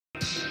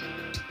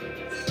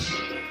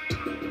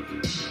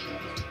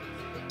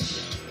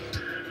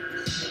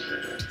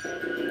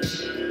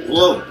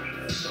Hello,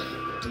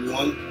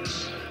 everyone.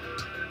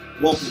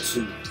 Welcome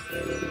to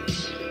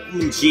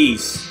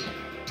OmenG's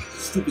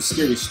Stupid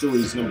Scary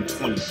Stories number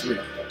 23.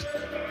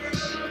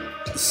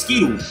 The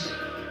Skeeta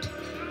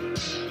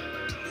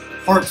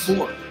Part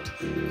 4.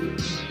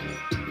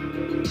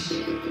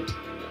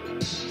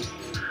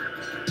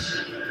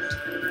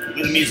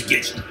 Let the music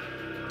get you.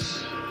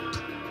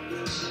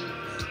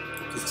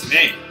 Because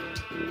today,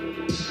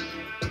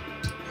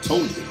 I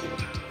told you,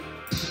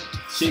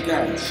 shit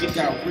got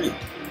real.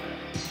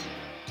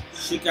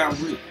 Shit got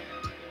real.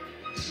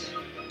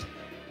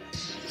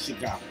 Shit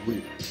got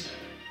real.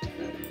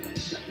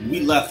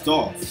 We left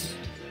off.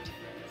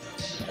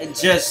 I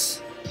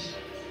just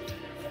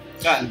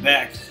gotten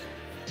back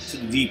to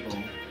the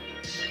depot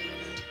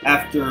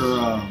after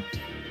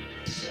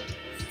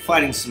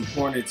fighting some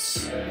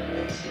hornets,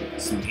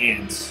 some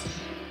ants,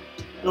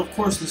 and of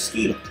course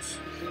mosquitoes.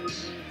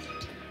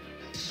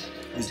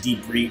 I was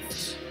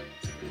debriefed,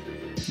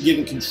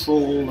 given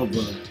control of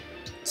a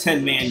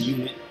 10-man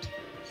unit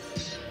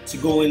to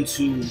go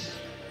into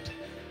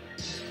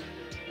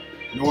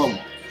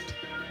Norwalk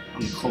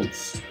on the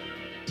coast,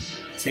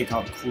 take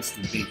out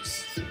coastal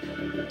base.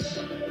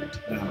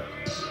 Now,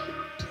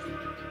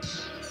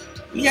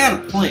 we had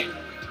a plan.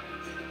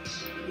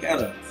 We had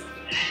a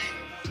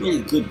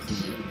really good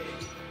plan.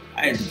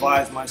 I had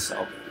devised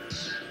myself.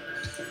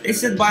 They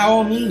said by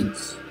all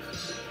means.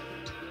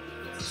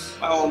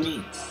 By all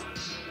means.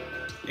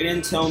 They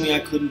didn't tell me I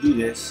couldn't do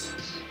this.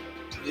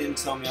 They didn't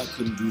tell me I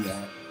couldn't do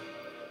that.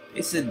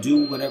 They said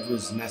do whatever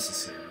is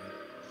necessary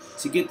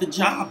to get the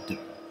job done.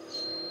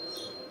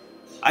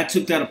 I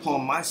took that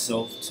upon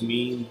myself to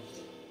mean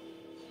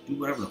do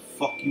whatever the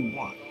fuck you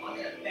want.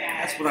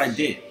 That's what I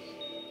did.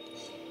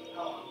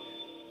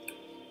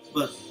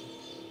 But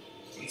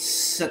let's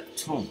set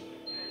the tone.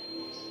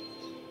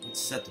 Let's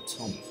set the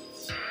tone.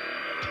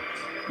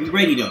 We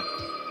readied up.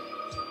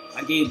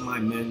 I gave my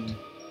men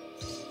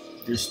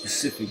their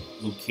specific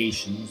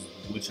locations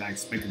which I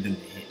expected them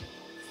to hit.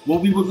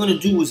 What we were going to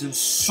do was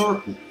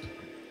encircle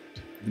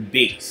the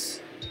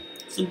base.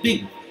 It's a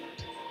big one.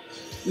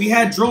 We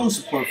had drone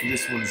support for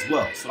this one as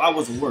well, so I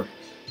wasn't worried.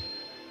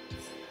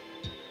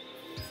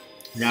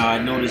 Now I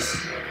noticed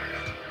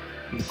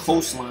on the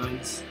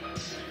coastlines,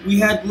 we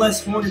had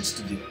less hornets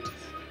to deal with.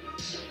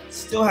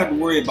 Still had to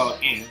worry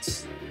about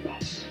ants,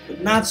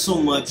 but not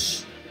so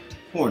much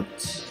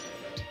hornets.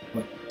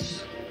 But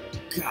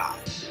God,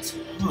 tons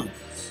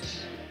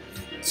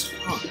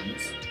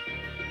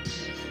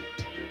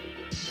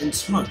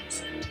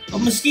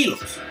of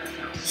mosquitoes.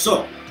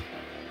 So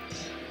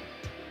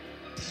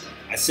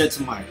I said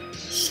to my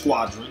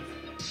squadron,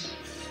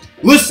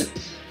 listen,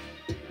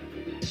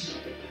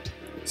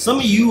 some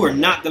of you are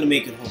not going to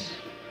make it home.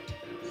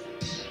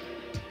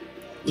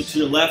 Look to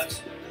your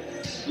left,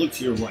 look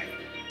to your right.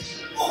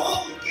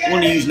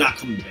 One of you's not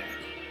coming back.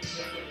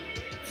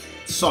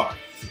 Sorry.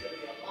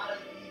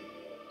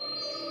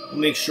 We'll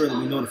make sure that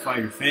we notify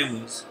your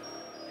families.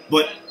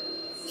 But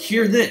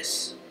hear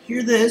this.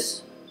 Hear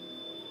this.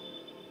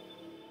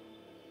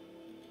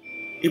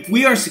 If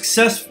we are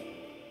successful,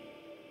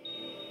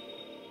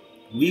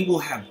 we will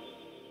have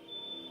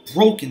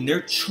broken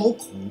their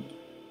chokehold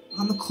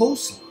on the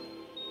coastline.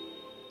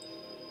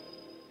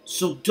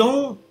 So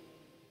don't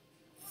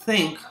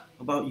think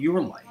about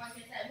your life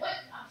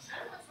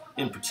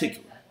in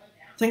particular.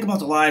 Think about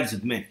the lives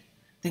of many.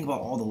 Think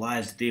about all the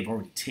lives that they've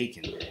already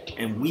taken.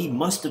 And we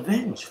must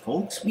avenge,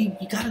 folks. We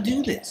gotta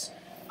do this.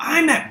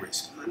 I'm at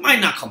risk. I might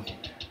not come home.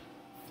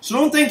 So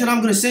don't think that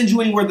I'm gonna send you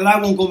anywhere that I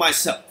won't go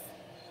myself.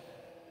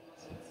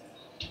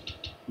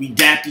 We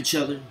dapped each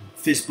other,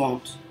 fist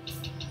bumped,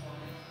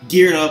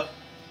 geared up,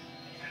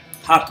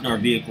 hopped in our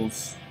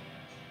vehicles.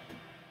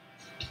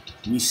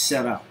 We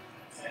set out.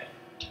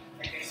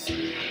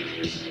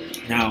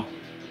 Now,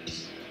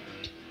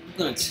 I'm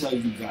gonna tell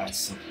you guys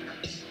something.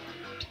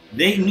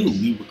 They knew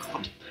we were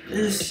coming.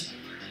 This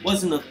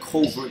wasn't a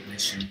covert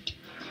mission.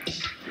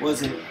 It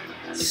wasn't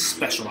a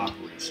special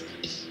operation.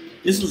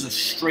 This was a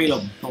straight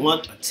up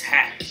blunt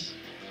attack.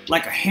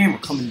 Like a hammer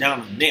coming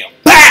down a nail.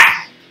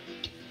 BAH!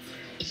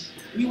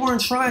 We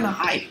weren't trying to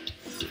hide it.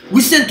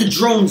 We sent the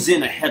drones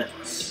in ahead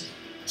of us,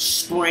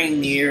 spraying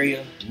the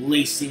area,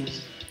 lacing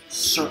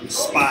certain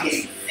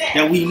spots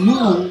that we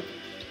knew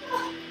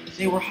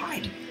they were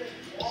hiding.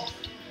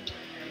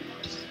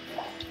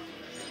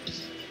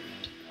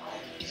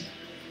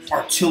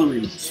 Artillery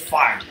was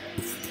firing.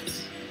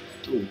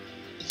 Little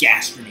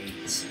gas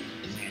grenades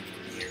landing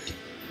in the area.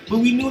 But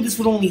we knew this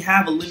would only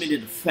have a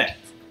limited effect.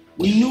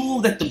 We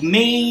knew that the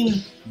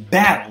main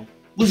battle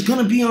was going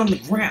to be on the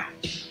ground.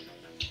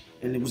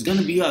 And it was going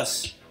to be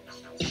us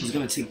that was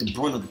going to take the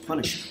brunt of the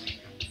punishment.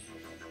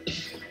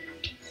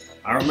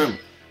 I remember.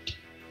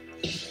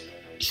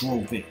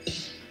 Drove in.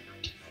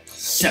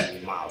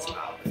 70 miles an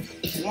hour.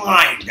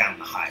 Flying down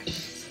the highway.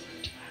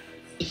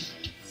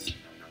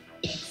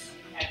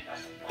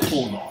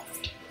 Pulled off.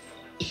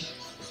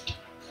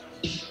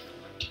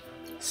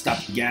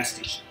 Stopped at the gas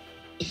station.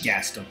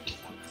 gassed up real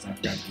quick because I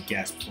forgot to get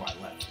gas before I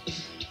left.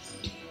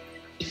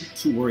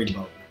 Too worried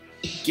about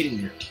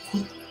getting there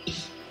quickly.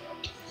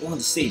 I wanted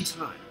to save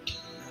time. I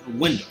had a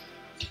window.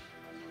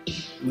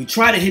 We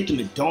try to hit them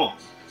at dawn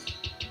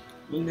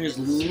when there's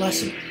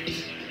less of them.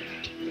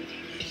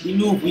 We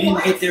knew if we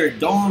didn't get there at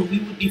dawn, we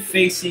would be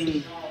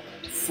facing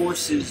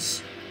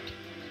forces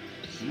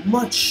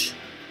much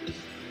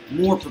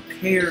more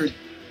prepared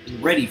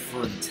and ready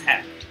for an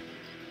attack.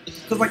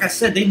 Because like I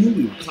said, they knew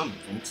we were coming,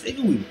 folks. They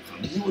knew we were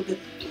coming.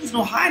 There was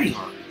no hiding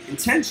our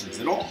intentions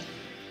at all.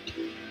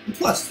 And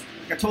plus,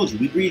 like I told you,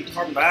 we breathed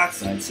carbon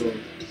dioxide, so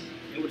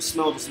they would have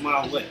smelled us a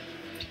mile away.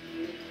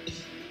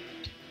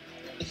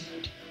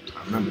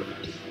 I remember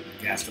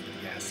gassed up at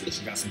the gas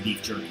station, got some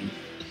beef jerky.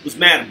 Was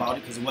mad about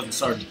it because it wasn't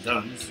Sergeant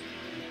Dunn's.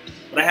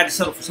 But I had to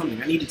settle for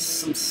something. I needed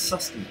some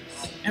sustenance,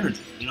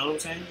 energy, you know what I'm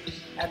saying?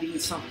 I had to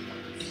eat something.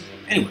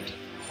 Anyway,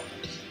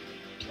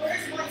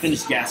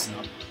 finished gassing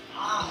up.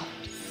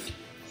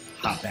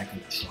 Hopped back in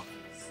the truck.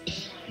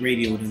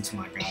 Radioed into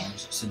my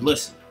guys. Said,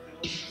 listen,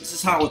 this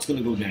is how it's going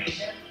to go down.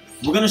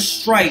 We're going to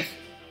strike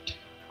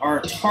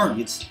our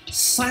targets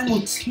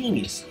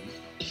simultaneously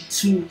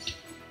to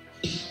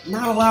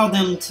not allow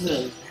them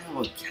to have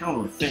a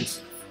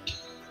counteroffensive.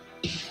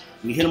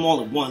 We hit them all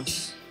at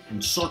once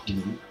and circle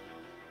them.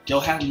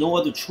 They'll have no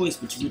other choice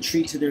but to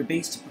retreat to their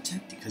base to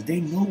protect it because they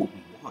know what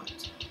we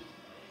want.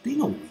 They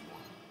know what we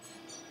want.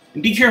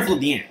 And be careful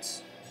of the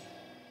ants.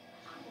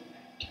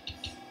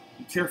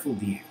 Be careful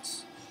of the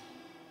ants.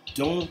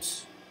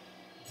 Don't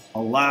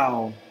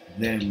allow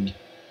them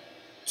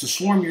to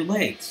swarm your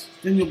legs.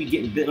 Then you'll be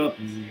getting bit up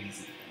and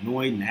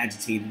annoyed and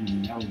agitated,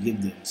 and that'll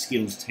give the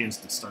mosquitoes a chance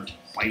to start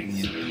biting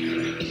you.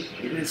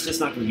 And it's just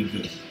not going to be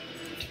good.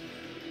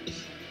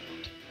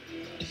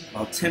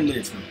 About 10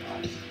 minutes went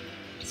by,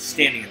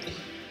 standing at the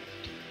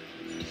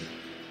window.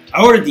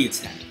 I ordered the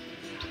attack.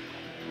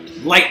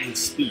 Lightning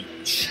speed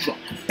struck.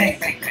 Bang,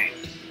 bang, bang.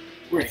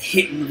 We're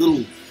hitting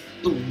little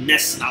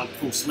nests and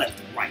outposts left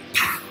and right.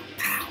 Pow,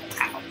 pow,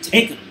 pow.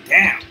 Taking them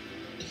down.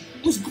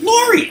 It was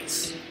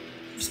glorious. It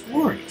was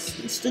glorious.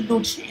 They stood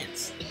no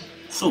chance.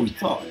 So we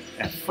thought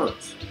at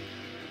first.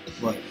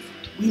 But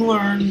we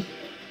learned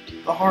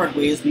the hard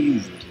way, as we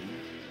usually do,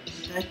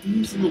 that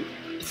these little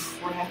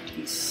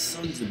crafty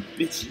sons of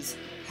bitches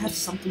have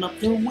something up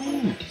their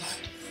wings.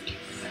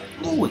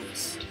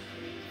 Always.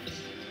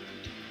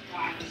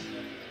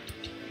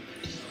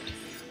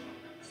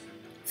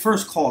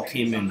 First call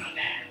came in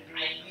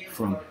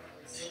from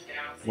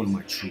one of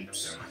my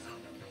troops.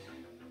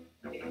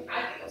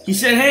 He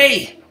said,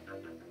 hey!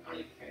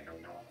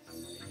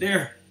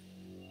 They're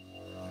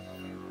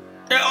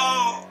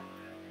all...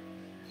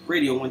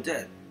 Radio went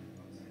dead.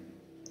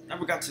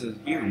 Never got to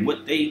hear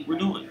what they were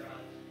doing.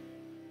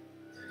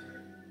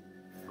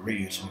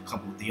 Radio to a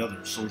couple of the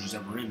other soldiers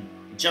that were in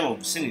the general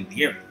vicinity of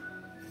the area.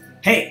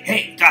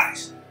 Hey,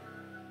 guys!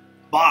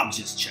 Bob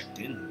just checked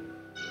in.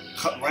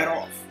 Cut right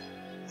off.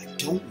 I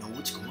don't know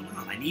what's going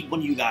on. I need one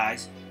of you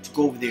guys to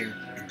go over there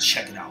and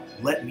check it out.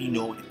 Let me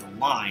know if the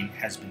line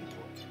has been broken.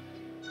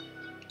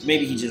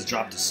 Maybe he just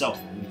dropped his cell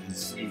phone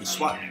because he was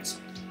swatting at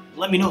something.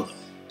 Let me know though.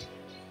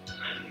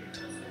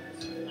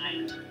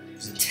 It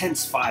was a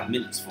tense 5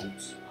 minutes,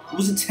 folks. It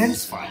was a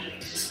tense 5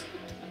 minutes.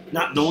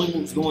 Not knowing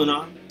what was going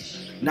on.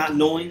 Not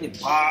knowing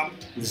if Bob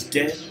was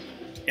dead,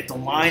 if the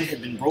line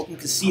had been broken.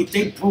 Because see, if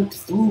they broke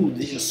through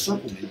the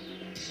encirclement,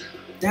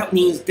 that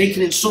means they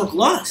can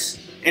encircle us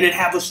and then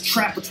have us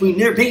trapped between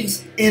their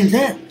base and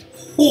them.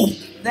 Oh,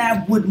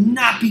 that would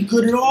not be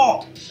good at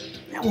all.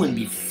 That wouldn't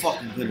be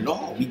fucking good at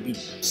all. We'd be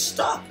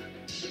stuck.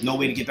 No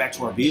way to get back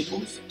to our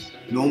vehicles.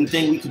 The only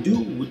thing we could do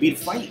would be to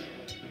fight.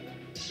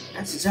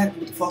 That's exactly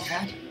what the fuck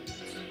happened.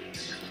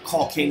 The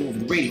call came over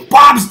the radio.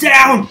 Bob's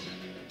down!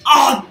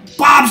 Oh,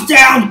 Bob's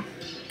down!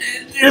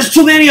 There's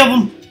too many of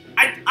them.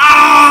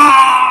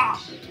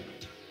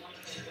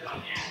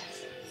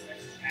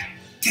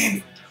 Damn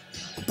it.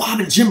 Bob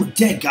and Jim are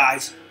dead,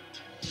 guys.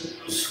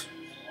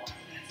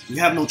 We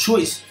have no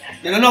choice.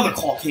 Then another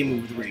call came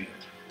over the radio.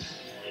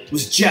 It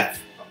was Jeff.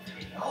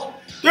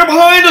 They're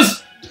behind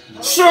us!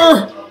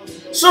 Sir!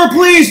 Sir,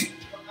 please!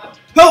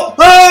 Help!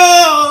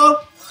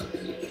 Ah!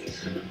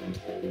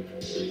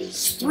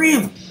 It's 3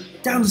 of them.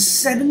 Down to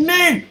 7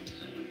 men.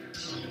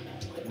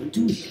 What do we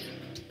do here?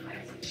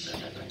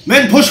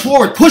 Men, push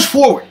forward! Push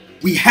forward!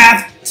 We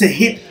have to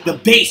hit the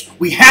base.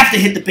 We have to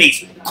hit the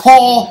base.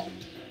 Call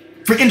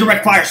for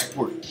indirect fire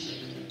support.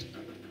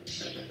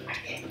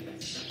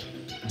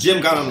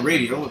 Jim got on the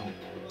radio and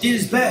did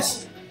his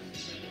best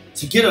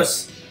to get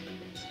us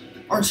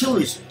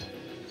artillery support.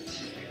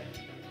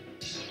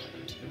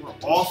 And we're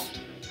off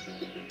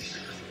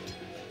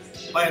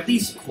by at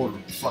least a quarter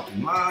of a fucking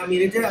mile. I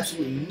mean, it did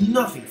absolutely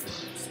nothing for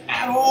us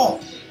at all.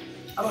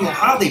 I don't know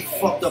how they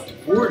fucked up the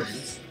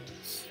coordinates.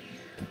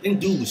 I think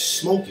dude was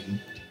smoking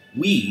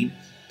weed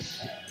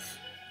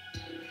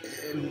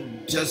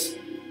and just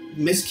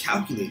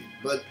miscalculated.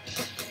 But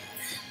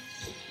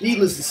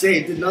needless to say,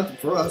 it did nothing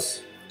for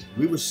us.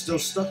 We were still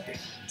stuck there.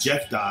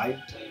 Jeff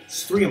died.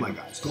 It's 3 of my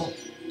guys gone.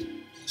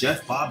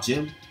 Jeff, Bob,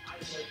 Jim.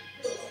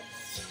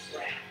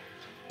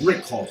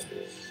 Rick calls me.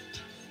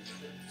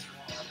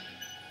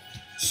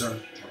 Sir,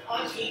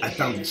 I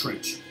found a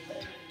trench.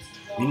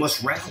 We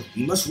must rally.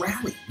 We must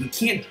rally. We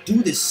can't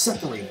do this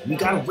separated. We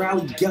gotta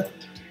rally together.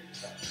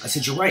 I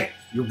said, you're right.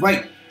 You're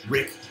right,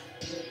 Rick.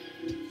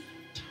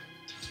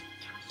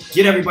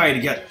 Get everybody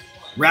together.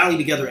 Rally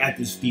together at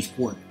these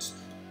coordinates.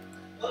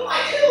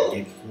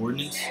 Gave the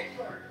coordinates.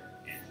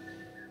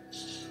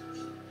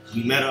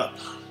 We met up.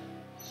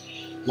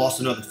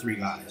 Lost another 3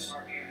 guys.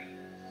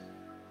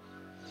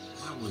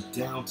 Now we're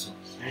down to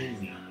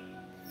only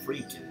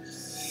freaking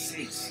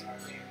 6.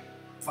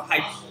 5.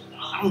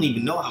 I don't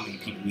even know how many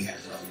people we had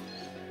left.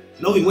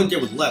 No, we went there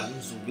with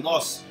 11, so we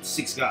lost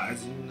 6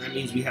 guys, and that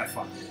means we have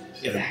 5.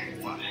 Yeah,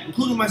 5,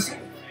 including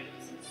myself.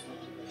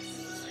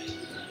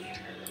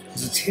 It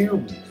was a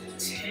terrible,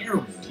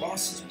 terrible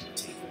losses we were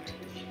taking.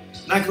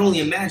 And I can only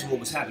imagine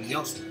what was happening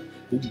elsewhere.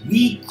 But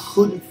we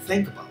couldn't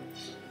think about it.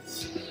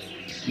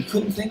 We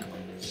couldn't think about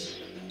it.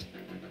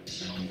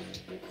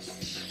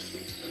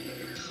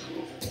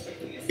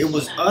 It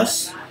was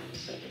us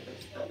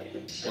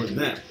or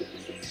them.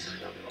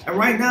 And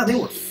right now, they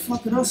were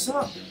fucking us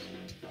up.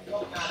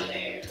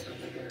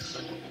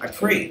 I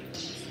prayed.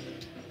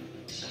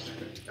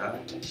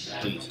 God,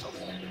 please help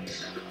me.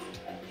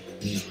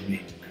 Please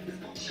remain.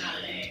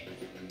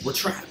 We're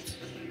trapped.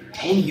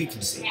 Only you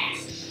can save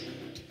us.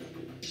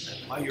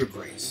 By your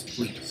grace,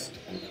 please.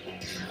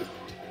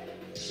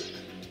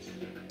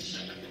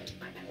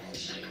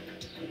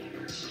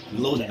 We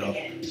loaded up.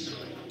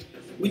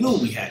 We knew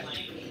what we had to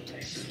do.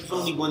 There's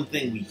only one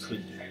thing we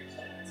could do.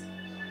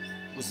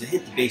 Was to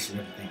hit the base of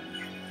everything we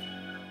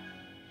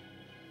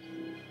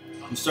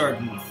had. We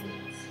started moving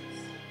forward.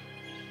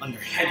 Under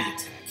heavy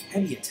attack.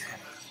 Heavy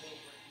attack.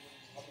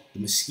 The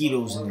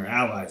mosquitoes and their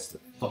allies, the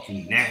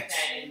fucking gnats,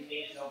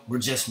 were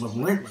just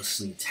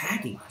relentlessly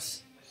attacking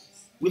us.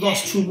 We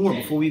lost 2 more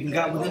before we even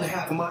got within a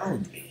half a mile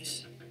of the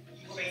base.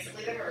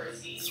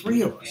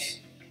 3 of us.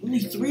 Only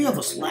 3 of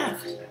us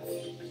left.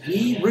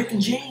 Me, Rick,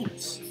 and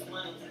James.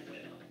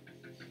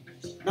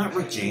 Not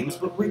Rick James,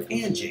 but Rick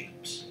and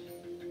James.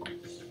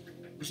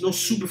 There's no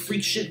super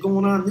freak shit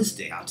going on this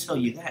day, I'll tell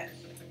you that.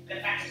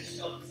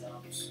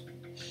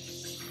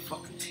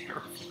 Fucking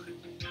terrifying.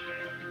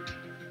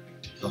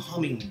 The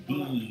humming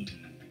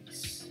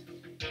bees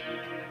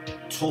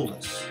told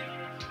us,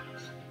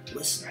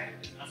 listen,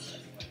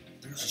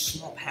 there's a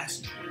small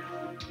passageway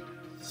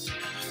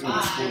through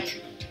this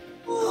fortress.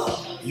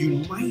 You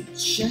might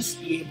just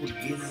be able to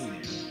get in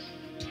there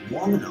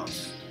long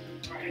enough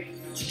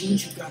to do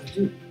what you've got to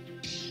do.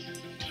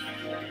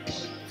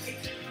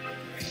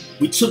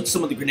 We took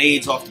some of the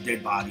grenades off the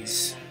dead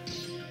bodies.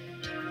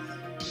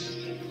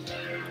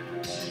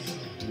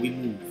 We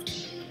moved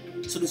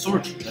to this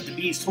orchard that the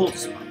bees told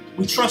us about.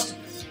 We trusted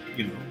them,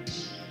 you know.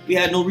 We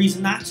had no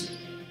reason not to.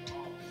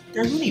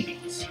 They're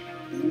honeybees.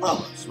 They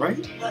love us, right?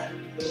 It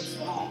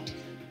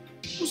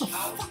was a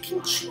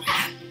fucking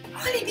trap.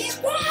 Honeybees,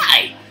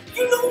 why?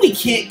 You know we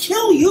can't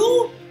kill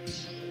you.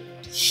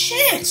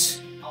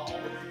 Shit. I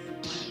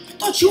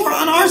thought you were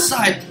on our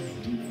side.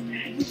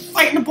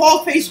 Fighting the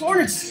bald-faced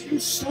hornets. You're a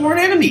sworn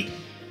enemy.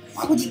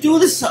 Why would you do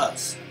this to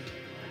us?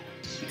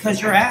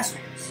 Because you're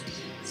assholes.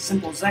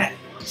 Simple as that.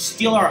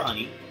 Steal our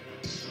honey.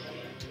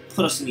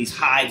 Put us in these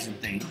hives and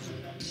things.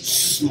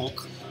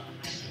 Smoke.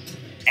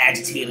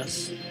 Agitate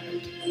us.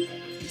 I'm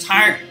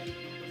tired.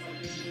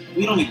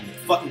 We don't even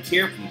fucking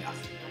care if we die.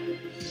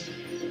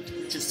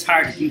 We're just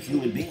tired of you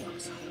human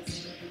beings.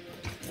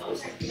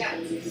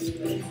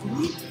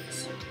 Believe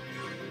this.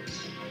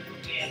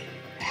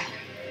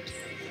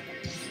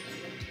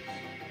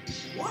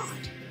 Why? I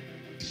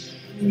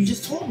mean, you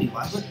just told me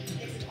why, but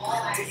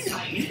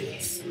damn,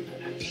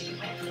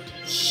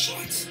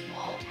 shit.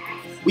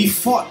 We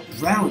fought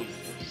valiantly,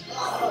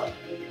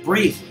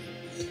 bravely,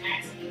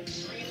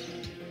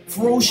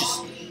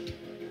 ferociously.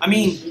 I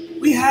mean,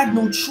 we had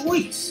no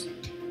choice.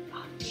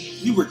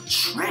 We were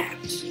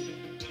trapped.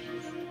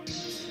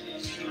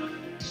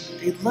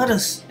 They led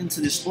us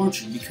into this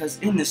orchard because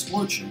in this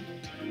orchard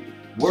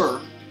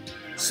were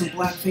some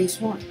black-faced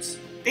hornets.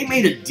 They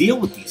made a deal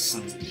with these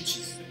sons of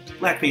bitches.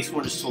 Black-faced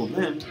hornets told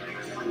them,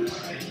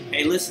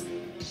 hey, listen,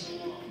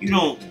 you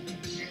don't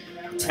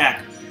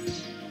attack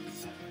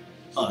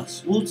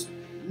us. We'll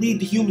lead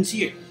the humans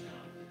here.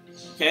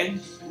 Okay?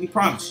 We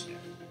promise you.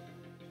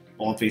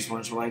 Bald-faced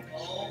hornets were like,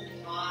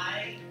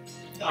 alright.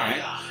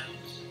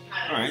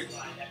 Alright.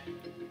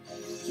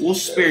 We'll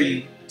spare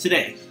you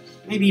today.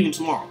 Maybe even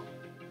tomorrow.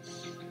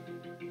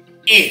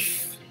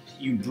 If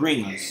you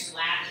bring us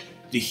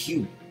the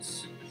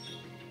humans.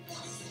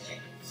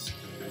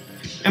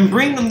 And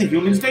bring them the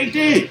humans they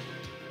did.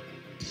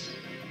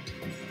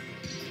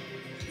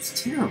 It's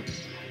terrible.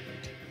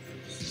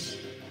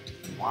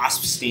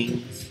 Wasp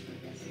stings,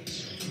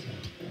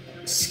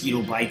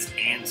 mosquito bites,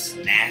 ants,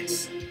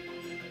 gnats.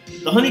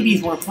 The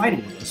honeybees weren't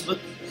fighting with us, but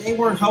they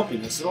weren't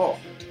helping us at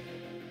all.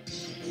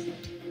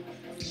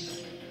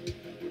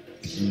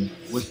 And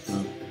with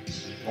the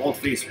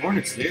bald-faced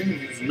hornets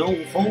there's no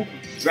hope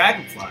of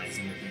dragonflies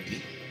in the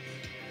baby.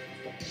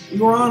 We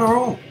were on our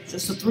own,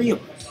 just the 3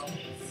 of us.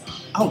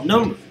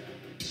 Outnumbered.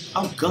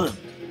 outgunned,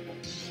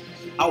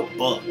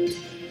 outbugged.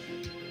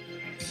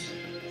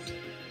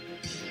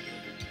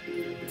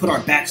 Put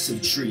our backs to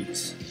the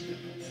trees,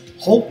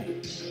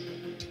 hoping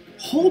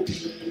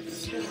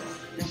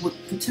that would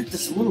protect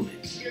us a little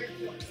bit.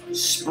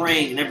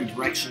 Spraying in every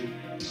direction,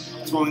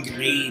 throwing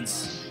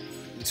grenades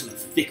into the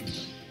thick of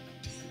them.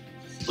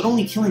 But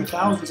only killing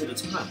thousands at a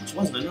time, which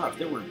wasn't enough.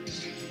 There were,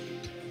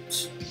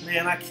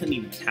 man, I couldn't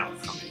even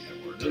count how many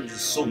there were. There were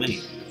just so many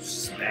of them. It was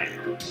just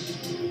bad.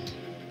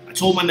 I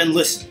told my men,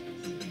 listen,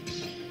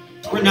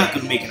 we're not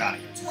going to make it out of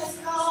here today.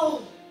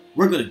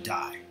 We're going to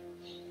die.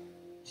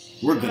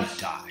 We're going to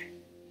die.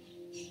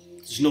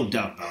 There's no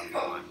doubt about it in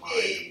my mind.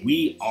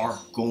 We are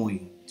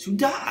going to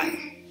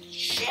die.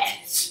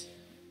 Shit.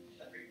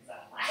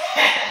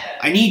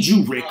 I need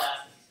you, Rick,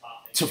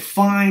 to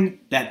find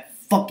that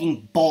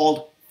fucking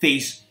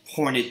bald-faced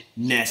hornet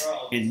nest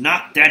and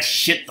knock that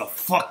shit the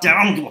fuck down.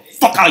 I don't give a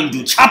fuck how you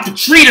do it. Chop the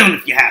tree down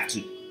if you have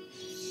to.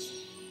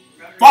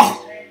 Fuck.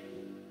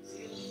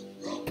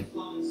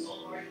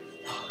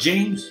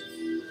 James,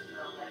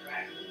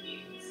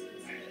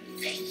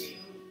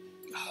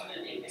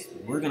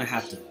 we're gonna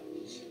have to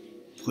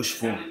push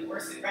forward.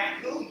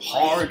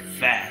 Hard,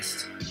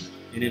 fast,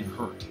 and in a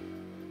hurry.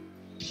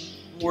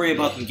 Don't worry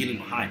about them getting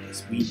behind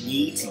us. We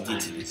need to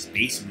get to this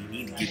base, and we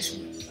need to get to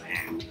it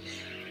now.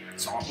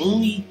 It's our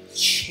only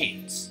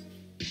chance.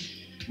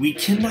 We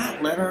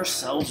cannot let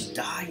ourselves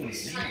die in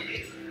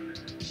vain.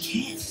 We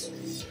can't.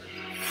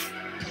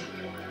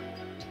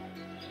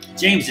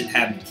 James didn't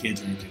have any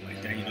kids or anything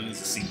like that. You know, he's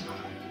a single guy.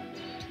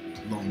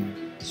 Loner.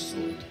 So,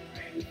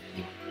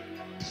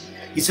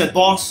 he said,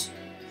 boss,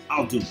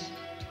 I'll do it.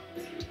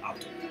 I'll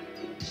do it.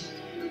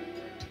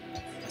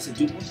 I said,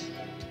 do what?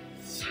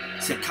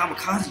 He said,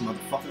 kamikaze,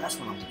 motherfucker, that's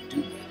what I'm gonna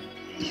do, man.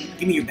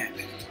 Give me your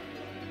backpack.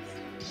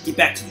 Get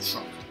back to the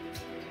truck.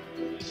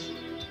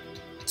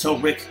 Tell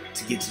Rick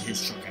to get to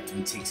his truck after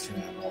he takes care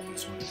of that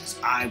office one because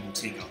I will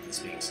take out this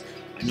base.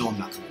 I know I'm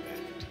not coming back.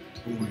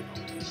 Don't worry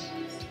about it.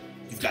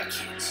 You've got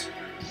kids.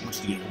 I want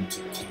you to get home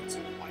to your kids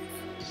and your wife.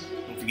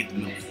 Don't forget the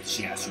milk that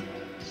she asked you a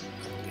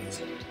couple days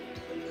ago.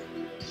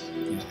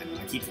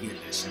 Yeah, I keep forgetting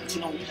that shit. But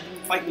you know,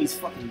 fighting these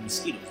fucking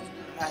mosquitoes,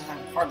 I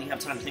hardly have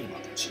time to think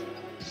about that shit.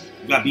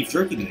 You got beef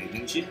jerky today,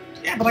 didn't you?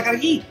 Yeah, but I gotta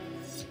eat.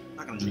 I'm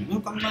not gonna drink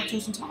milk. I'm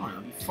lactose intolerant.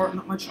 I'll be farting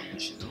up my truck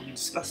and shit. It'll be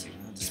disgusting.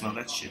 I have to smell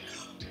that shit.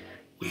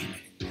 Wait a minute.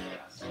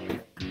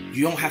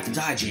 You don't have to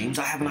die, James.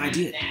 I have an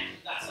idea.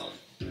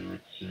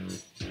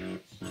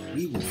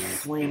 We will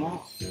flame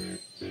off.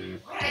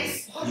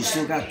 You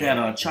still got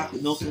that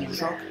chocolate milk in your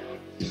truck?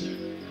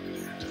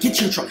 Get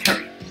to your truck,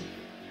 hurry.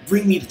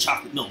 Bring me the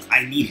chocolate milk.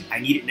 I need it. I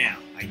need it now.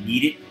 I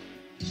need it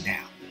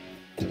now.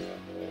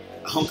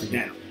 I hunkered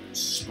down,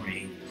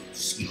 spraying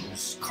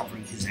mosquitoes,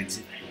 covering his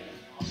exit.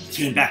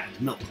 Came back with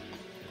the milk.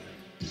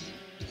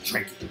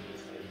 Drank it.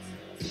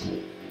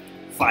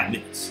 5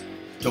 minutes.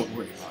 Don't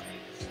worry about it.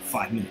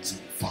 5 minutes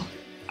will be fine.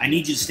 I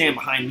need you to stand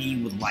behind me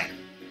with a lighter.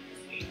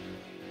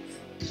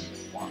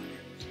 Why?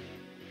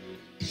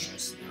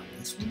 Trust me on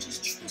this one.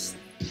 Just trust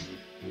me.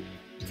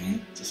 Okay?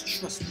 Just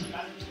trust me.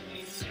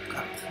 I've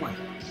got a plan.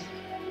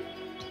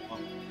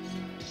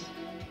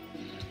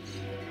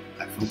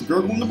 I feel the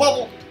gurgle in the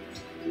bubble.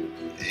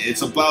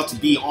 It's about to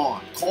be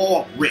on.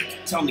 Call Rick.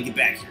 Tell him to get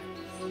back here.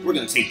 We're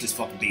gonna take this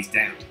fucking base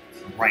down.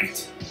 Right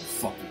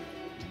fucking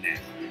now.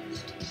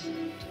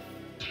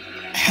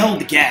 I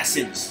held the gas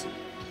in as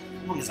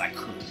long as I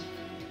could.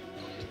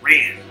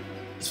 Ran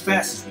as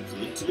fast as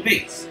we could to the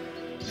base.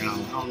 Now, I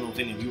don't know if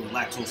any of you are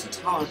lactose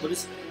intolerant, but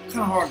it's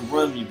kind of hard to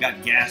run when you've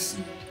got gas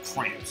and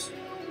cramps.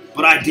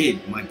 But I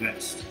did my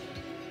best.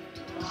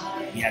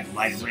 We had the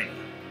light ready.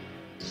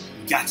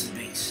 We got to the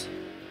base.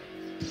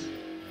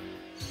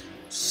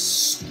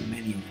 So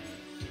many of them.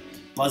 The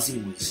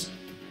buzzing was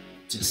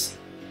just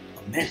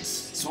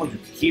immense. That's all you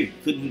could hear. You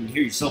couldn't even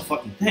hear yourself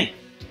fucking think.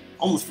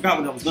 Almost forgot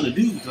what I was gonna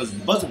do because the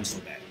buzzing was so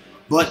bad.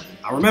 But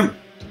I remember.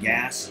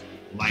 Gas,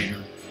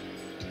 lighter,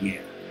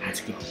 yeah,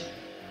 let's go.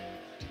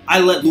 I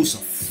let loose a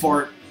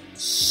fart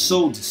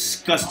so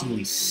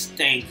disgustingly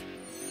stank.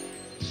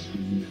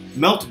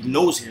 Melted the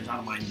nose hairs out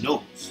of my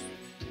nose.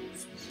 It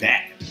was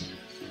bad.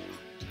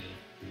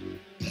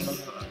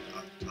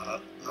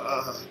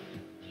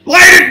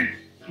 Lighter!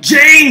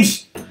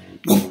 James!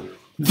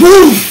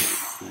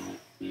 Woof!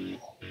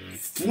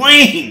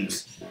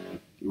 Flames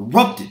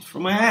erupted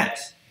from my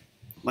ass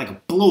like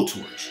a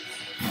blowtorch.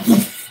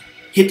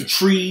 Hit the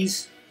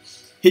trees,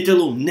 hit their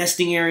little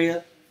nesting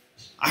area.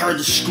 I heard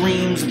the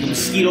screams of the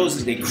mosquitoes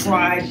as they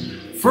cried.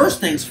 First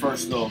things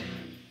first, though.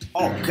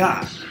 Oh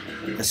God,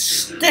 the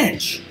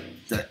stench,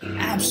 the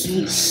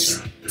absolute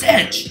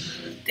stench.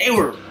 They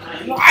were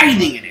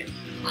writhing in it.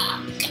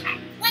 Oh God,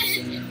 what is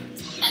it?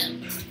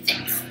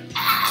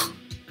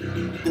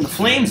 And the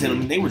flames in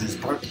them, they were just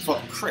burnt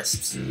fucking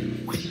crisps.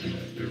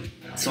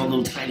 I saw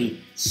little tiny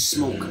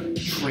smoke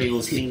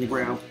trails hitting the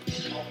ground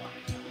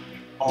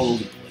all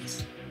over the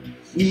place.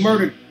 We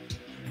murdered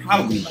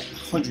probably like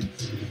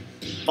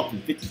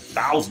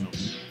 150,000 of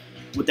them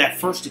with that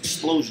first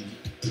explosion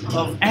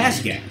of ass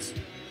gas.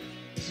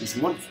 It was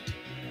wonderful.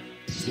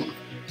 It was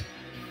wonderful.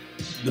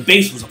 The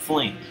base was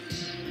aflame.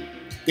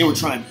 They were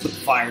trying to put the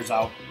fires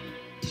out,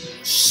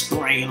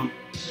 spraying them.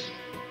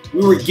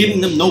 We were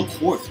giving them no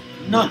quarter,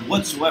 none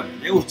whatsoever.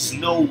 There was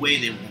no way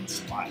they were going to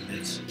survive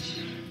this.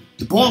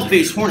 The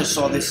bald-faced Hornet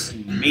saw this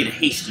and made a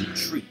hasty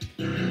retreat.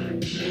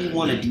 They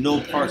wanted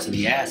no parts of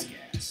the ass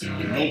gas,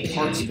 no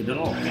parts of it at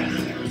all.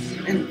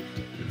 And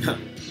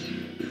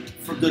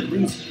for good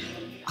reason.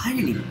 I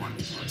didn't even want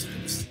any parts of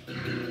this.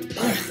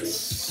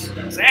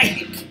 Ugh,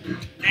 dank,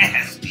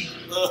 nasty,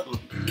 oh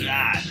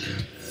God.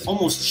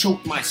 Almost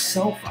choked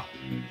myself out.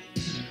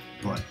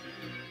 But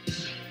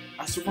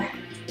I survived.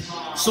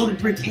 So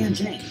did Rick and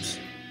James.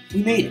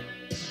 We made it.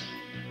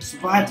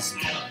 Survived this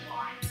attack.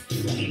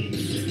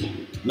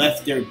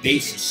 Left their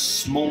base a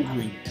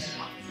smoldering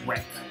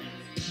wreck.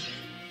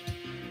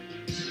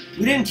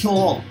 We didn't kill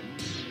all of them.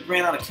 We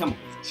ran out of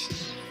chemicals and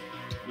shit.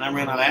 And I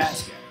ran out of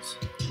ass gas.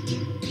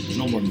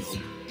 No more milk.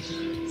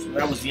 So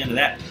that was the end of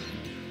that.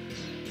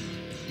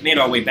 We made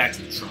our way back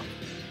to the truck.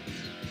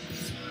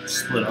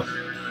 Split up.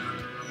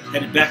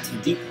 Headed back to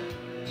the depot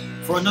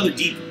for another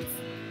debrief.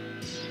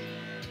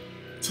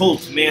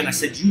 Told command, I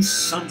said, you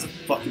sons of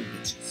fucking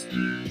bitches.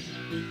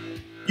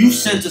 You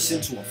sent us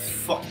into a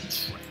fucking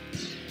trap.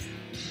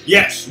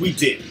 Yes, we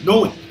did,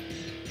 knowing.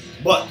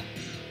 But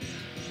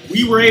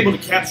we were able to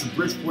capture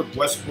Bridgeport,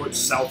 Westport,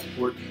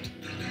 Southport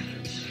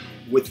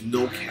with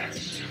no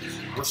casualties.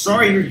 We're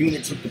sorry your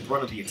unit took the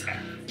brunt of the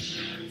attack.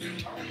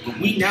 But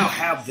we now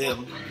have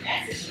them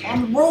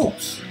on the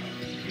ropes.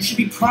 You should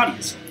be proud of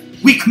yourself.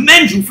 We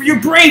commend you for your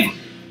bravery.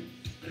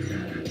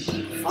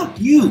 Fuck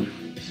you.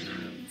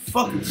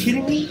 Fucking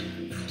kidding me?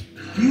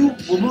 You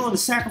were willing to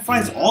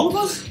sacrifice all of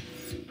us?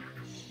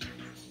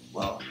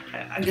 Well,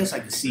 I guess I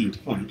can see your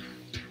point.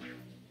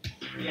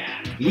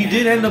 We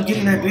did end up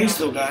getting that base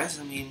though, guys.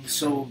 I mean,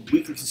 so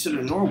we can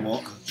consider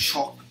Norwalk a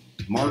chalk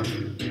mark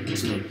to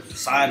the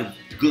side of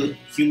good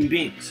human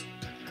beings.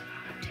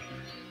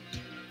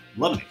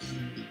 Loving it.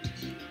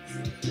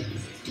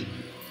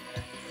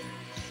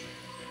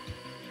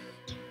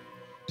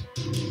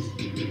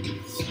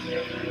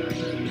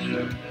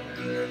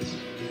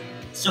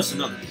 It's just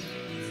another day.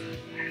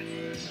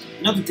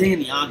 Another day in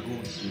the ongoing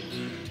war.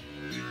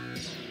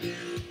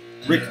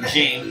 Rick and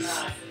James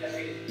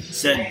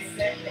said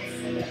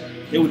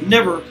they would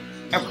never,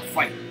 ever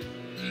fight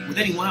with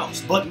anyone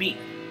else but me.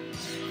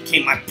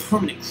 Became my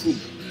permanent crew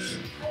members.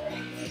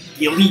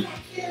 The elite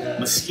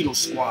Mosquito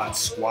Squad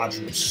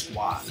squadron of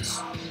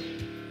squads.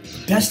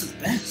 The best of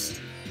the best.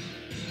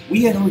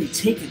 We had already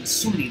taken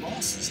so many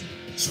losses,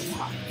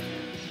 survived.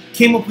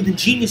 Came up with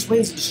ingenious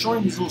ways of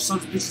destroying these little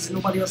sons of bitches that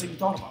nobody else even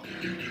thought about.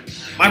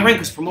 My rank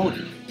was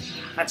promoted.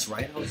 That's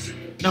right, I was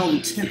now a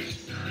lieutenant.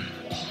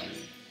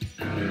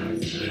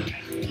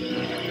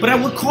 But at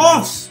what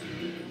cost?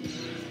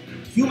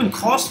 Human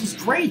cost was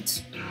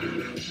great.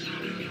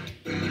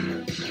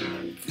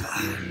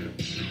 God.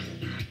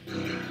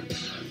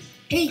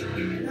 8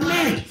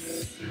 men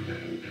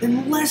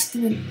in less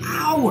than an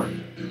hour,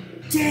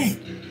 dead.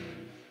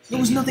 There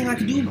was nothing I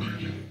could do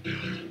about it.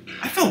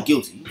 I felt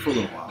guilty for a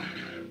little while.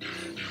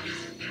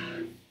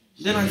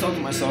 Then I thought to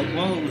myself,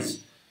 well, it was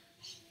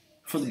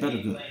for the better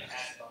good.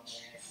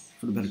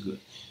 For the better good.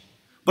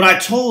 But I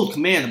told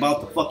command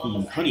about the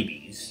fucking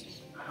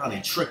honeybees, how they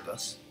tricked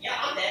us.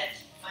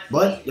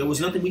 But there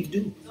was nothing we could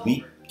do.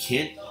 We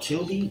can't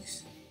kill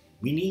bees.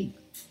 We need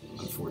them.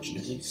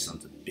 Unfortunately,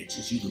 sons of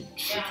bitches, you little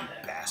tricky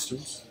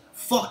bastards.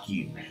 Fuck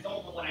you.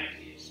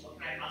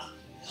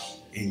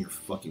 And your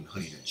fucking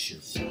honey nut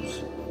Cheerios.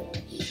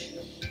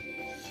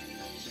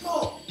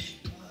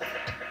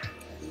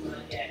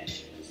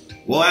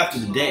 Well, after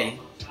the day,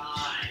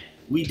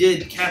 we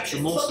did capture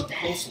most of the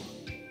coastline.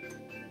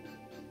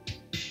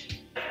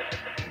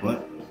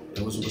 But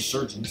there was a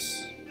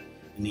resurgence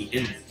in the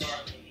inland.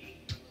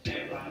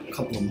 A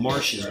couple of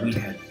marshes we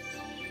had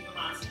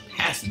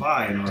passed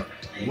by in our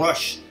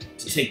rush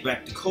to take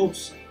back the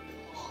coast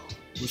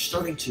were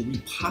starting to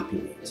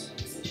repopulate,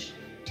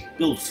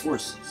 build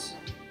forces,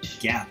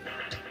 gather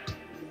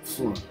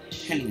for a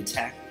pending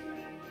attack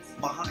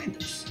behind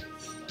us.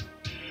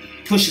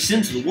 Push us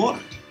into the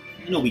water.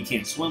 You know we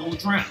can't swim, we'll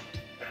drown.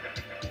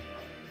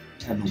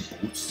 We had no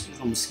boats, there's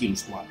no Mosquito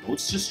Squad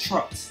boats, just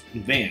trucks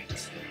and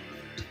vans.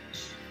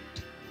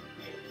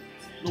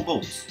 No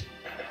boats.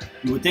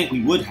 You would think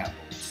we would have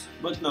boats,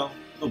 but no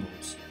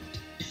boats.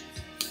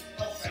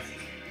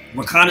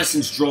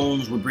 Reconnaissance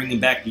drones were bringing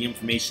back the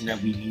information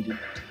that we needed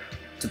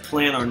to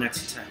plan our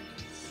next attack.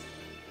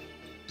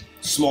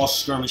 Small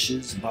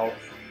skirmishes about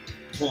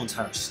the whole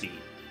entire state.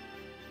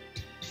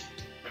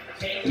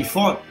 We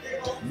fought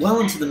well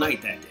into the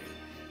night that day.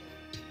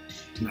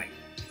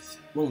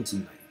 Well into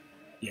the night.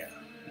 Yeah,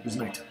 it was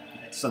nighttime.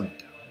 Sun went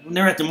down. When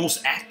they're at their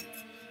most active.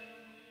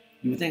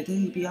 You would think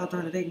they'd be out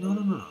during the day.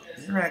 No.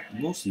 They're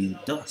active mostly in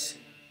dusk.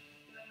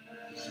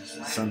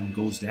 The sun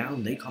goes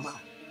down, they come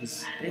out.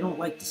 They don't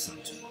like the sun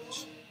too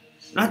much.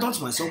 And I thought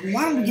to myself,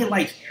 why don't we get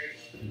like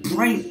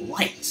bright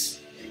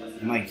lights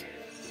and like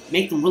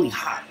make them really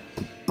hot,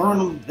 burn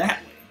them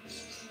that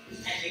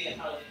way?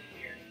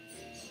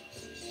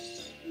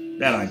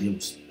 That idea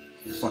was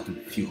fucking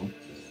futile.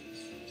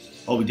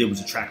 All we did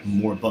was attract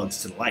more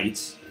bugs to the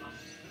lights.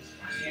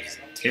 It's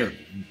terrible.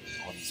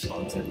 All these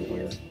bugs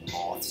everywhere,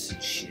 moths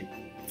and shit,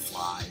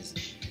 flies,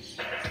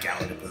 and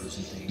gallinipers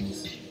and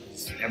things.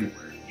 It's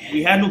everywhere.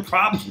 We had no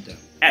problems with them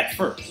at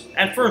first.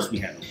 At first, we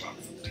had no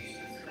problems with them.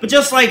 But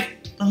just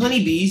like the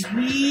honeybees,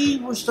 we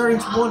were starting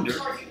to wonder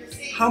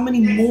how many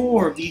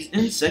more of these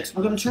insects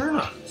were going to turn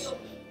on us.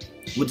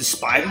 Would the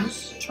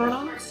spiders turn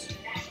on us?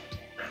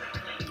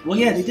 Well,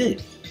 yeah, they did.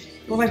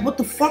 They were like, what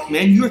the fuck,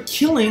 man? You're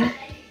killing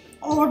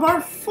all of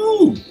our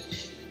food.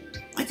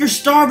 Like, you're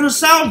starving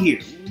us out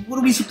here. What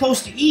are we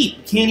supposed to eat?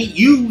 We can't eat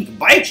you. We can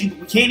bite you, but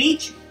we can't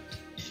eat you.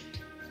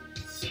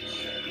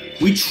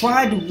 We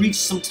tried to reach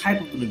some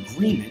type of an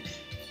agreement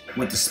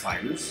with the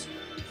spiders.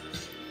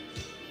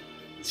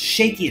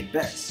 Shaky at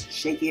best.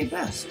 Shaky at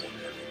best.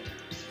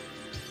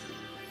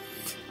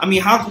 I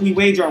mean, how can we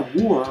wage our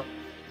war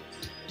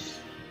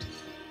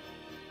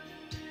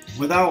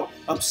without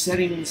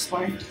upsetting the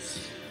spiders?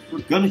 We're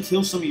gonna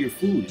kill some of your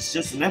food. It's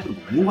just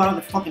inevitable. Move out of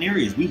the fucking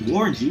areas. We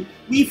warned you.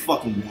 We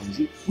fucking warned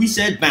you. We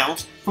said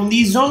bounce from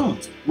these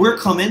zones. We're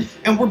coming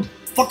and we're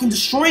fucking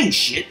destroying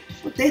shit,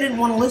 but they didn't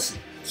want to listen.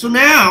 So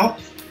now,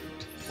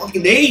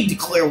 fucking they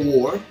declare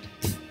war.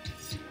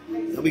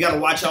 And we gotta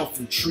watch out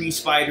for tree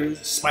spiders,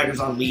 spiders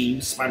on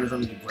leaves, spiders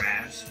under the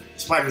grass,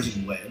 spiders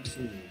in webs.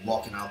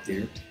 Walking out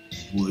there,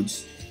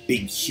 woods,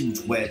 big huge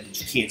web that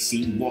you can't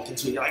see. You walk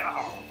into it, you're like,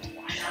 oh,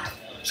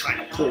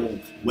 trying to pull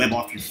web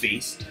off your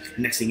face.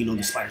 The next thing you know,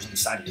 the spider's on the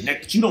side of your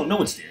neck, but you don't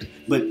know it's there.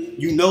 But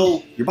you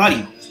know your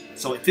body knows,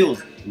 so it feels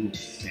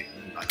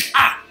like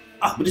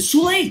but it's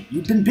too late.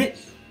 You've been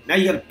bitten. Now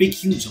you got a big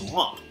huge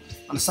lump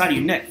on the side of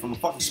your neck from a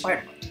fucking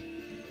spider bite.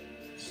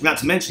 Not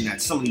to mention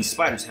that some of these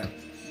spiders have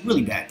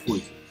really bad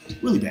poison,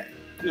 really bad.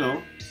 You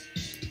know,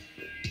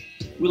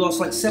 we lost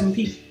like 7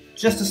 people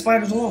just to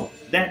spiders alone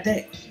that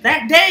day.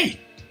 That day,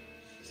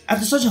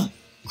 after such a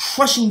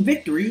crushing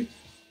victory,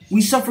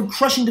 we suffered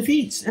crushing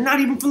defeats, and not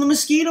even from the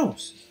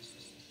mosquitoes.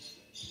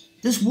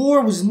 This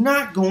war was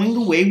not going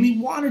the way we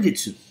wanted it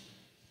to. I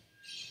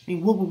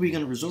mean, what were we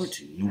going to resort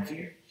to?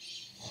 Nuclear?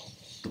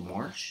 The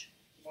marsh?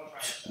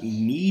 We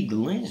need the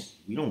land.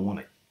 We don't want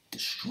to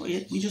destroy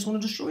it. We just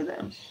want to destroy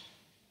them.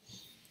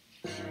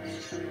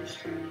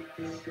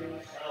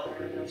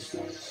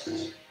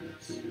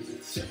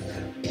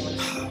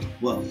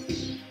 Well,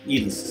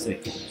 needless to say,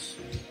 folks.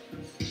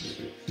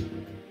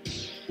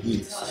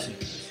 Needless to say.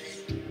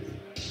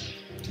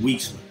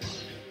 Weeks went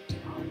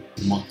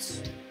by.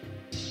 Months.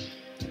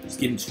 It's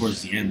getting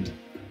towards the end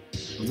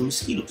of the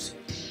mosquito season.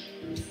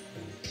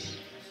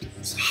 It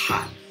was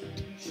hot.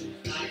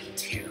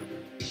 Terrible.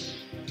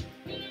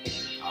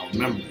 I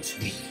remember this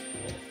week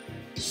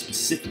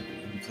specifically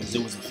because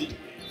there was a heat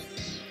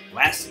wave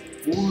lasting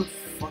 4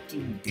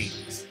 fucking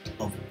days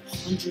of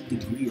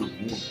 100-degree or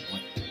more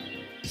weather.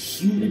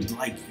 Humid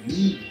like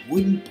you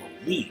wouldn't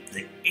believe.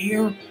 The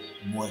air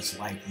was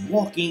like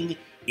walking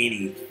in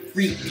a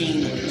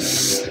freaking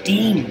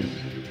steam room.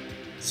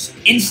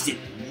 Instant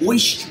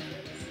moisture.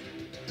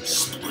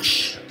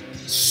 Slush.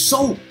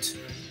 Soaked.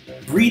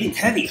 Breathing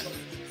heavy.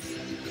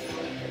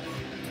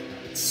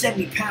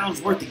 70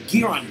 pounds worth of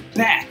gear on your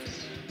back.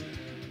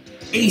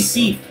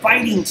 AC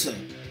fighting to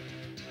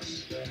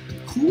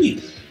cool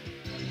you.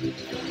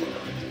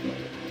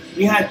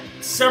 We had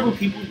several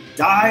people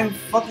die of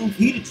fucking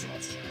heat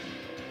exhaustion.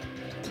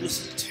 It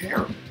was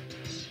terrible.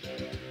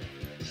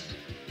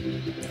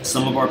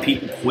 Some of our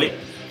people quit.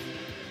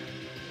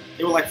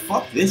 They were like,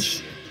 fuck this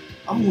shit.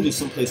 I'm moving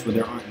someplace where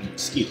there aren't any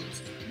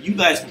mosquitoes. You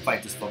guys can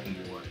fight this fucking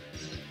war.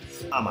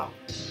 I'm out.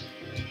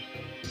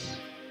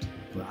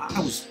 But I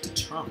was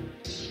determined.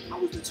 I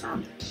was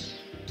determined.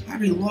 I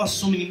already lost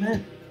so many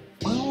men.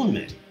 My own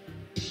men.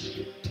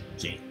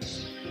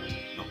 James.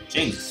 No,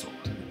 James is so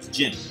hard. It's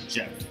Jim,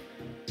 Jeff,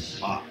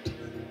 Bob,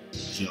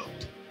 Joe,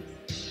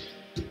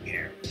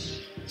 Aaron,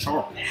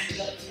 Charles,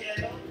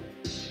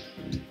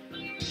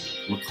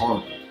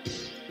 Ricardo,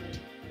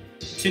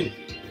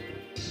 Timothy.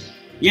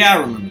 Yeah, I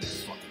remember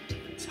those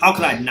fucking names. How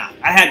could I not?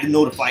 I had to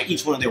notify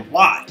each one of their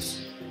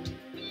wives.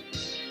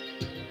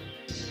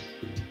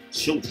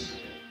 Children.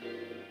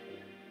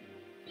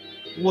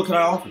 What could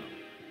I offer them?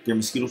 Their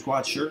Mosquito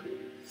Squad shirt?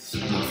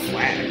 No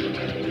flag.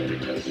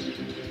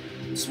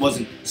 This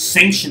wasn't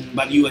sanctioned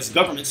by the U.S.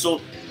 government,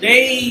 so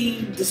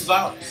they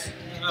disavowed us.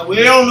 We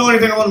don't know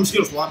anything about the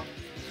Mosquito Squad.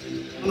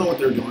 I don't know what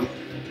they're doing.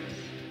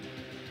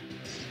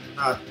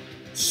 Not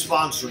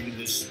sponsoring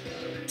this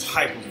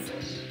type of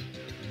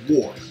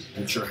war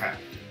that you're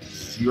having.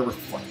 You're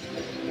fucking.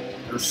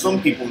 There's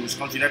some people in this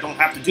country that don't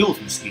have to deal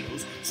with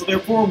mosquitoes, so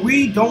therefore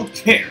we don't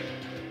care.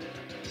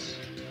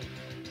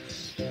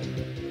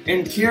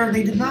 And care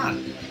they did not.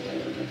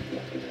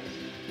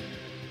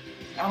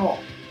 At all.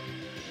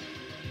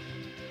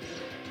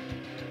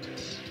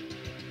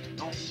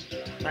 No,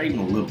 not even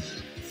a little.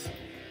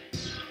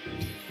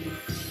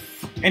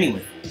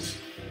 Anyway,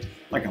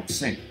 like I was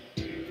saying,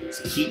 it's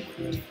a heat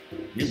wave.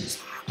 It was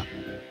hot.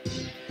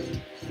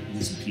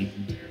 Listen,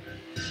 people.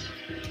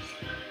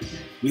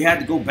 We had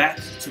to go back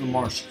to the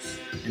marshes.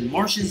 And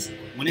marshes,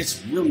 when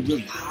it's really,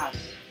 really hot,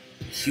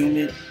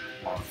 humid,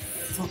 are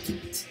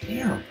fucking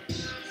terrible.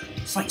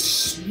 It's like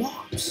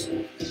swamps.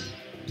 You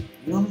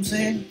know what I'm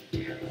saying?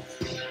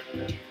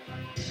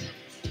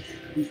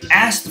 We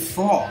asked the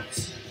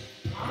frogs,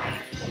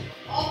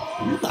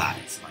 you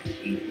guys like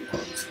eating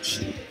bugs and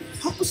shit.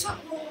 Help us out.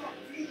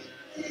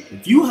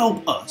 If you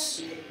help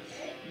us,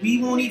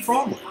 we won't eat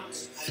frog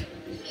legs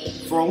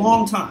for a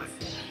long time.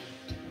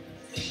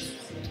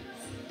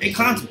 They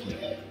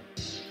contemplated.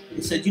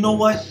 They said, you know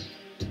what?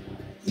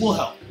 We'll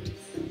help.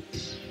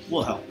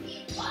 We'll help.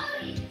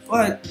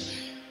 But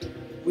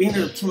we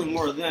ended up killing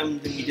more of them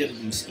than we did of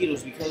the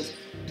mosquitoes because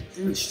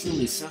they're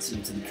extremely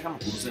sensitive to the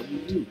chemicals that we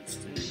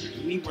used.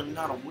 And we were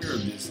not aware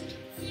of this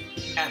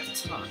at the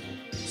time.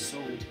 So,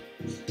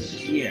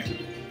 yeah,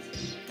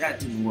 that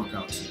didn't work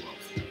out too well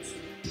for us.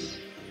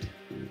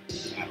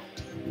 At all.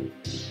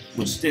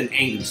 Which then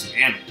angered some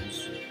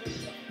animals.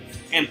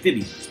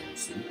 Amphibians,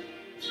 mostly.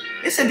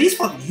 They said these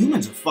fucking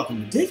humans are fucking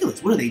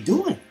ridiculous. What are they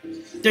doing?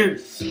 They're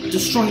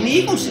destroying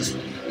the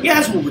ecosystem. Yeah,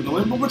 that's what we're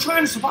doing, but we're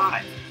trying to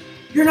survive.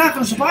 You're not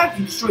going to survive if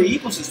you destroy the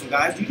ecosystem,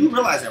 guys. You do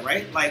realize that,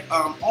 right? Like,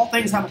 all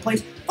things have a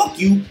place. Fuck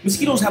you.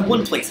 Mosquitoes have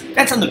one place.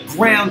 That's on the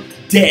ground,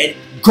 dead,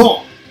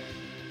 gone.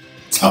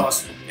 Tell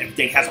us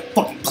everything has a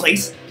fucking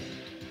place.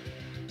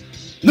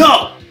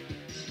 No!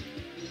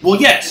 Well,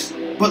 yes,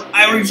 but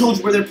I already told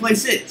you where their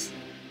place is.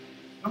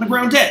 On the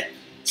ground, dead.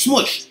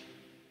 Smushed.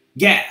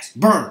 Gassed.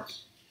 Burned.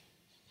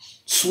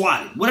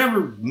 Swatted.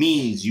 Whatever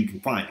means you can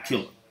find to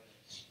kill them.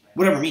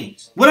 Whatever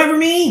means. Whatever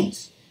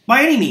means.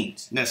 By any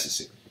means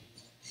necessary.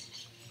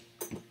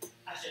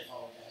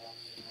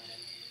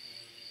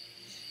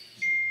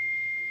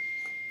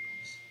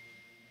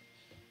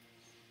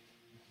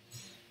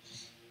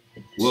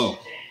 Well,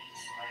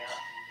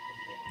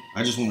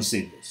 I just want to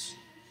say this.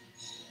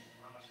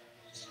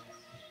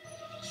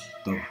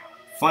 The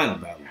final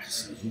battle of the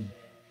season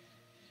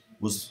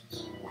was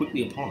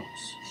quickly upon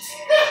us.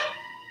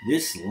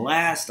 This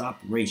last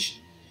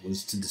operation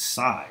was to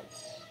decide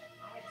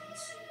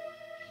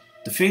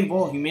the fate of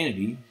all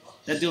humanity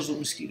that deals with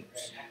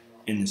mosquitoes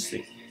in this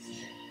state.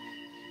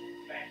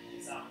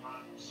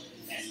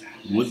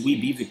 Would we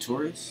be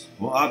victorious?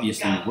 Well,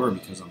 obviously we were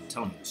because I'm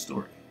telling you the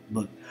story.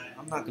 But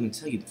I'm not going to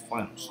tell you the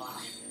final story.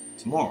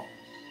 Tomorrow,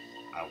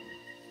 I will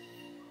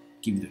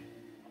give you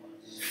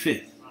the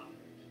fifth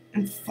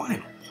and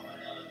final part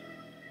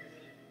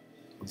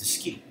of the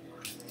Skeeta.